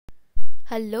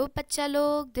Hello, bachcha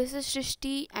log. This is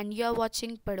Shristi, and you are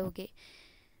watching Padhoge.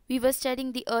 We were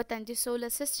studying the Earth and the solar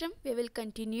system. We will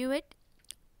continue it.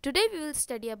 Today, we will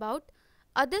study about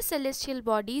other celestial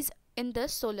bodies in the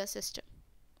solar system.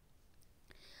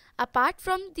 Apart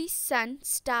from the sun,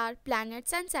 star,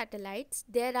 planets, and satellites,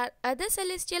 there are other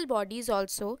celestial bodies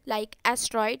also, like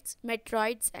asteroids,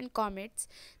 meteoroids, and comets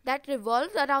that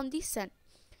revolve around the sun.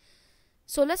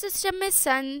 Solar system में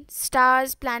सन,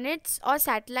 stars, planets और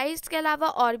satellites के अलावा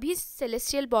और भी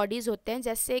celestial bodies होते हैं,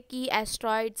 जैसे कि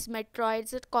एस्ट्रॉइड्स,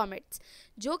 मेट्रॉइड्स और कॉमेट्स,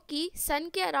 जो कि सन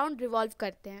के अराउंड रिवॉल्व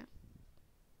करते हैं.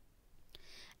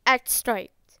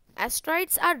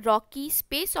 Asteroids are Rocky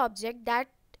space object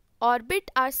that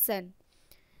orbit our sun.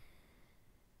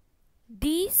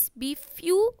 These be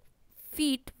few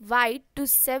feet wide to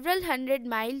several hundred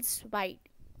miles wide.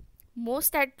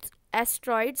 Most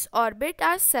asteroids orbit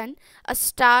our sun, a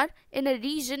star in a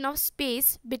region of space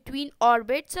between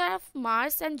orbits of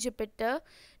Mars and Jupiter,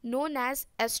 known as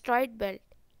asteroid belt.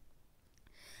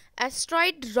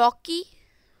 Asteroid Rocky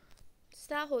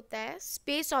सा होता है,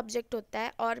 space object होता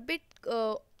है, orbit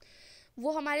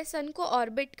वो हमारे सन को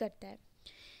orbit करता है.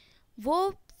 वो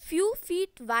फ्यू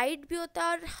फीट वाइड भी होता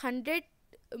है और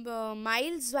 100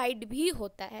 माइल्स वाइड भी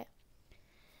होता है.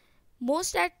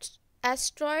 Most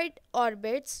asteroid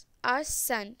orbits our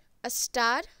sun, a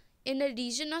star in a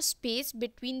region of space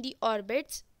between the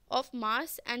orbits of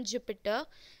Mars and Jupiter,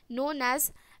 known as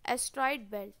asteroid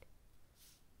belt.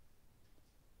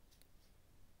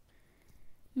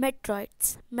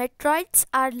 Meteoroids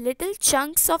are little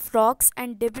chunks of rocks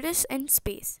and debris in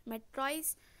space.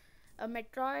 Meteoroids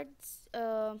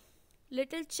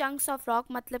little chunks of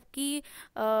rock मतलब कि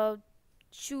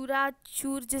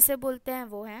चूर जिसे बोलते हैं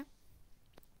वो हैं.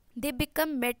 They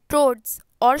become meteoroids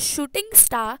or shooting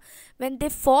star when they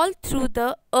fall through the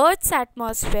Earth's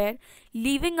atmosphere,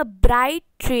 leaving a bright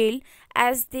trail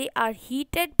as they are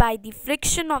heated by the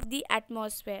friction of the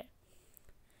atmosphere.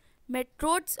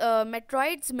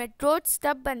 मेट्रोइड्स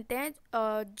तब बनते हैं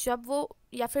जब वो,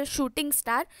 या फिर शूटिंग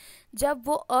स्टार, जब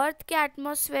वो अर्थ के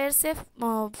एटमॉस्फेयर से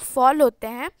फॉल होते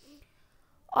हैं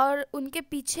और उनके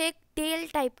पीछे एक टेल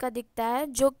टाइप का दिखता है,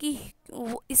 जो कि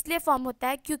इसलिए फॉर्म होता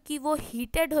है क्योंकि वो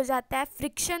हीटेड हो जाता है.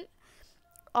 फ्रिक्शन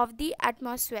ऑफ द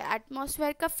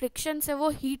एटमॉस्फेयर का फ्रिक्शन से वो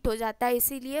हीट हो जाता है,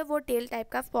 इसीलिए वो टेल टाइप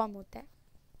का फॉर्म होता है.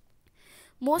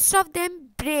 Most of them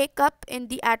break up in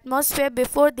the atmosphere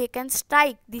before they can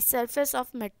strike the surface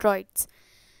of meteoroids.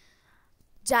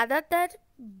 ज़्यादातर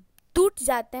टूट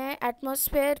जाते हैं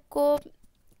एटमॉस्फेयर को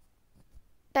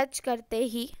टच करते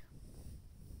ही,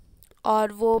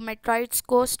 और वो मेट्रॉइड्स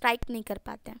को स्ट्राइक नहीं कर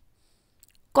पाते हैं.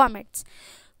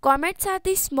 Comets are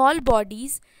the small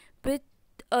bodies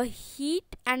with a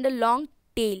heat and a long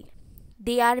tail.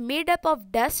 They are made up of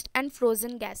dust and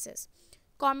frozen gases.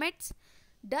 Comets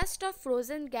dust और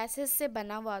फ्रोजन गैसेस से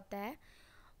बना हुआ होता है.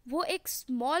 वो एक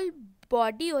स्मॉल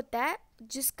बॉडी होता है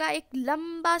जिसका एक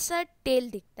लंबा सा टेल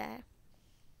दिखता है.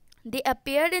 दे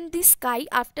appeared in the sky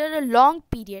after a long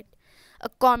period. A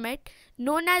comet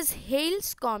known as Hale's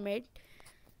comet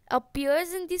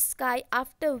appears in the sky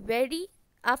after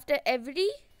every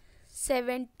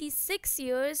 76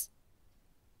 years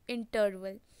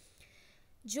interval.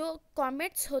 जो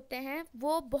कॉमेट्स होते हैं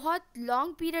वो बहुत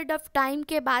लॉन्ग पीरियड ऑफ टाइम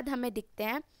के बाद हमें दिखते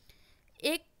हैं.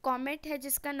 एक कॉमेट है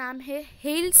जिसका नाम है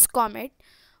हेल्स कॉमेट.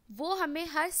 वो हमें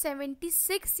हर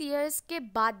 76 ईयर्स के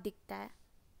बाद दिखता है.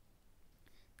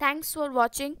 Thanks for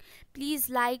watching. Please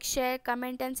like, share,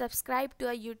 comment and subscribe to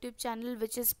our YouTube channel,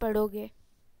 which is Padhoge.